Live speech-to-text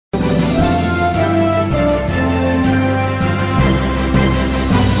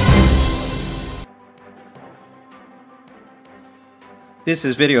This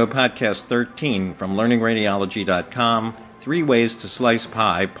is video podcast 13 from LearningRadiology.com, 3 Ways to Slice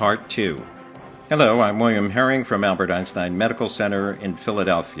Pie, Part 2. Hello, I'm William Herring from Albert Einstein Medical Center in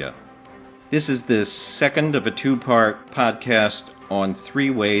Philadelphia. This is the second of a 2-part podcast on 3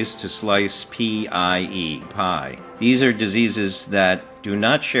 ways to slice pie. These are diseases that do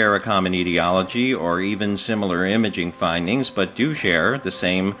not share a common etiology or even similar imaging findings, but do share the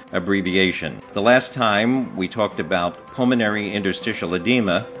same abbreviation. The last time we talked about pulmonary interstitial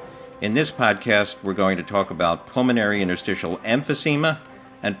edema. In this podcast, we're going to talk about pulmonary interstitial emphysema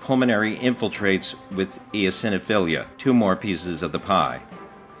and pulmonary infiltrates with eosinophilia, 2 more pieces of the pie.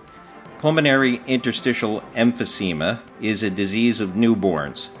 Pulmonary interstitial emphysema is a disease of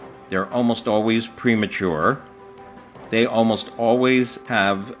newborns. They're almost always premature. They almost always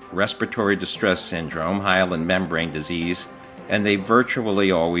have respiratory distress syndrome, hyaline membrane disease, and they virtually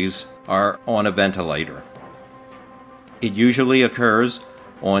always are on a ventilator. It usually occurs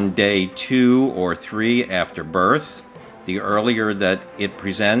on day 2 or 3 after birth. The earlier that it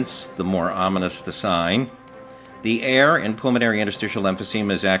presents, the more ominous the sign. The air in pulmonary interstitial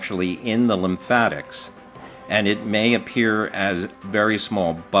emphysema is actually in the lymphatics, and it may appear as very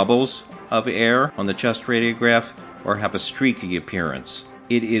small bubbles of air on the chest radiograph or have a streaky appearance.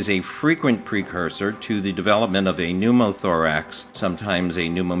 It is a frequent precursor to the development of a pneumothorax, sometimes a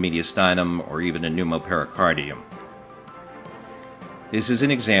pneumomediastinum or even a pneumopericardium. This is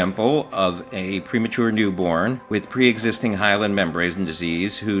an example of a premature newborn with pre-existing hyaline membrane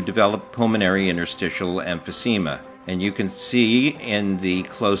disease who developed pulmonary interstitial emphysema. And you can see in the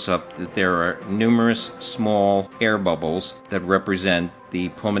close-up that there are numerous small air bubbles that represent the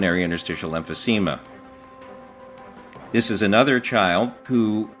pulmonary interstitial emphysema. This is another child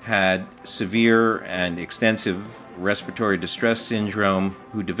who had severe and extensive respiratory distress syndrome,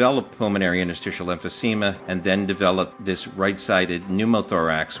 who developed pulmonary interstitial emphysema and then developed this right-sided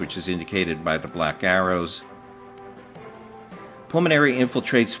pneumothorax, which is indicated by the black arrows. Pulmonary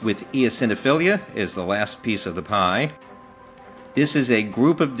infiltrates with eosinophilia is the last piece of the pie. This is a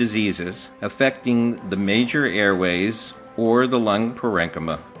group of diseases affecting the major airways or the lung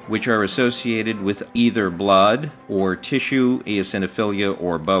parenchyma, which are associated with either blood or tissue eosinophilia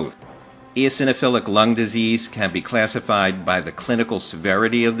or both. Eosinophilic lung disease can be classified by the clinical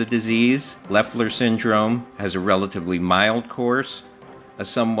severity of the disease. Leffler syndrome has a relatively mild course. A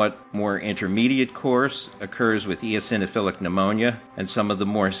somewhat more intermediate course occurs with eosinophilic pneumonia, and some of the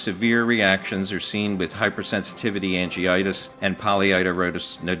more severe reactions are seen with hypersensitivity anginitis and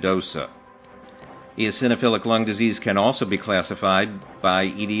polyarteritis nodosa. Eosinophilic lung disease can also be classified by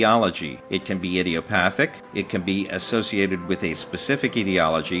etiology. It can be idiopathic, it can be associated with a specific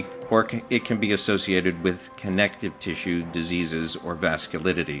etiology, or it can be associated with connective tissue diseases or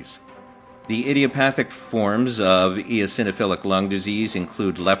vasculitides. The idiopathic forms of eosinophilic lung disease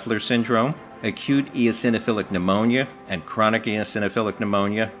include Leffler syndrome, acute eosinophilic pneumonia and chronic eosinophilic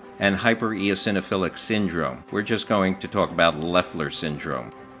pneumonia, and hypereosinophilic syndrome. We're just going to talk about Leffler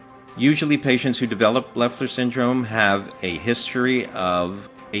syndrome. Usually patients who develop Leffler syndrome have a history of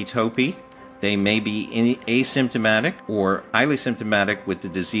atopy. They may be asymptomatic or highly symptomatic with the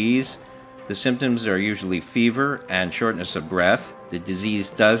disease. The symptoms are usually fever and shortness of breath. The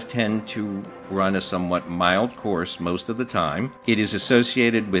disease does tend to run a somewhat mild course most of the time. It is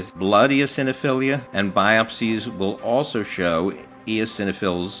associated with blood eosinophilia, and biopsies will also show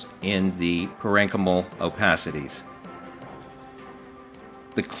eosinophils in the parenchymal opacities.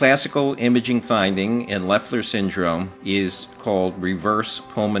 The classical imaging finding in Leffler syndrome is called reverse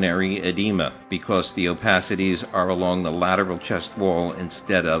pulmonary edema because the opacities are along the lateral chest wall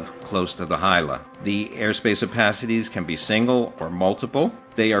instead of close to the hyla. The airspace opacities can be single or multiple.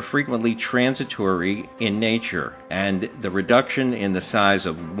 They are frequently transitory in nature, and the reduction in the size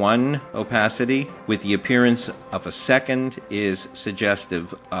of one opacity with the appearance of a second is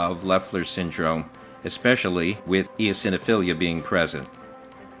suggestive of Leffler syndrome, especially with eosinophilia being present.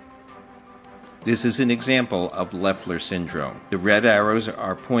 This is an example of Leffler syndrome. The red arrows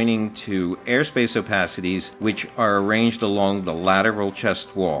are pointing to airspace opacities which are arranged along the lateral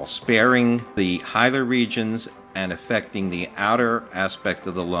chest wall, sparing the hilar regions and affecting the outer aspect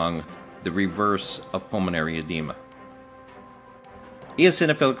of the lung, the reverse of pulmonary edema.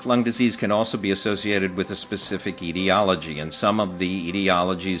 Eosinophilic lung disease can also be associated with a specific etiology, and some of the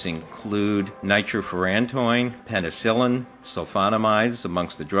etiologies include nitrofurantoin, penicillin, sulfonamides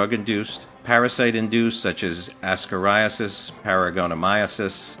amongst the drug-induced, parasite-induced such as ascariasis,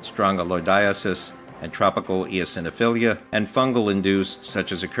 paragonomyosis, strongyloidiasis, and tropical eosinophilia, and fungal-induced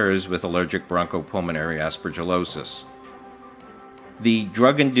such as occurs with allergic bronchopulmonary aspergillosis. The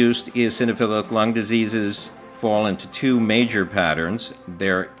drug-induced eosinophilic lung diseases fall into two major patterns.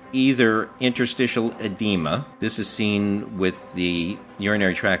 They're either interstitial edema. This is seen with the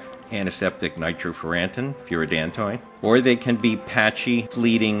urinary tract antiseptic nitrofurantoin, furidantoin, or they can be patchy,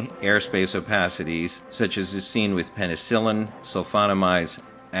 fleeting airspace opacities, such as is seen with penicillin, sulfonamides,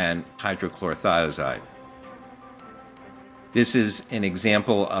 and hydrochlorothiazide. This is an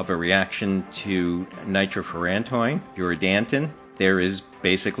example of a reaction to nitrofurantoin, furidantoin. There is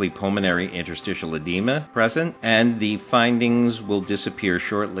basically pulmonary interstitial edema present, and the findings will disappear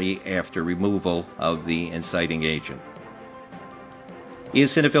shortly after removal of the inciting agent.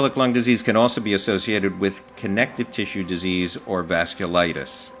 Eosinophilic lung disease can also be associated with connective tissue disease or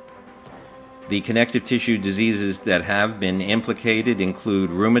vasculitis. The connective tissue diseases that have been implicated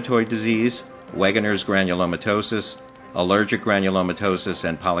include rheumatoid disease, Wegener's granulomatosis, allergic granulomatosis,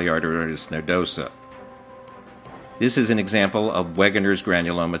 and polyarteritis nodosa. This is an example of Wegener's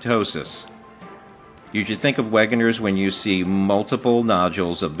granulomatosis. You should think of Wegener's when you see multiple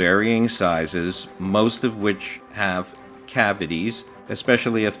nodules of varying sizes, most of which have cavities,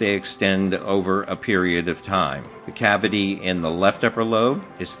 especially if they extend over a period of time. The cavity in the left upper lobe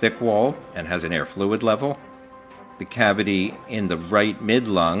is thick-walled and has an air fluid level. The cavity in the right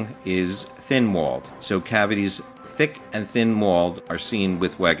mid-lung is thin-walled, so cavities thick and thin-walled are seen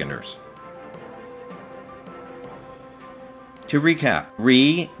with Wegener's. To recap,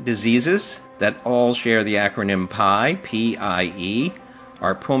 3 diseases that all share the acronym PIE, P-I-E,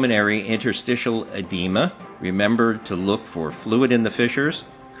 are pulmonary interstitial edema. Remember to look for fluid in the fissures,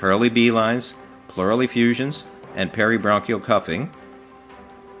 curly B lines, pleural effusions, and peribronchial cuffing.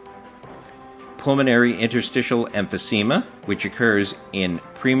 Pulmonary interstitial emphysema, which occurs in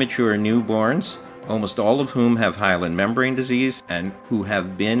premature newborns, almost all of whom have hyaline membrane disease and who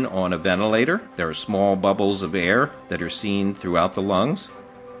have been on a ventilator. There are small bubbles of air that are seen throughout the lungs.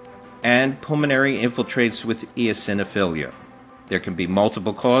 And pulmonary infiltrates with eosinophilia. There can be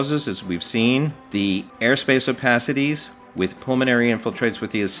multiple causes, as we've seen. The airspace opacities with pulmonary infiltrates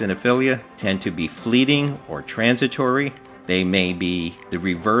with eosinophilia tend to be fleeting or transitory. They may be the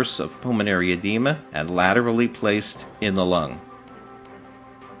reverse of pulmonary edema and laterally placed in the lung.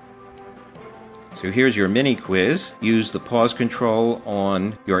 So here's your mini quiz. Use the pause control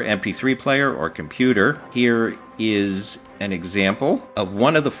on your MP3 player or computer. Here is an example of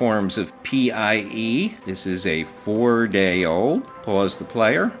one of the forms of PIE. This is a 4-day-old. Pause the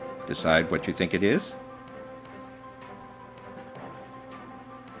player. Decide what you think it is.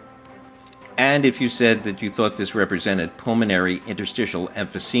 And if you said that you thought this represented pulmonary interstitial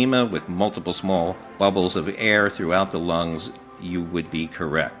emphysema with multiple small bubbles of air throughout the lungs, you would be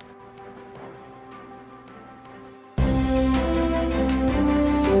correct.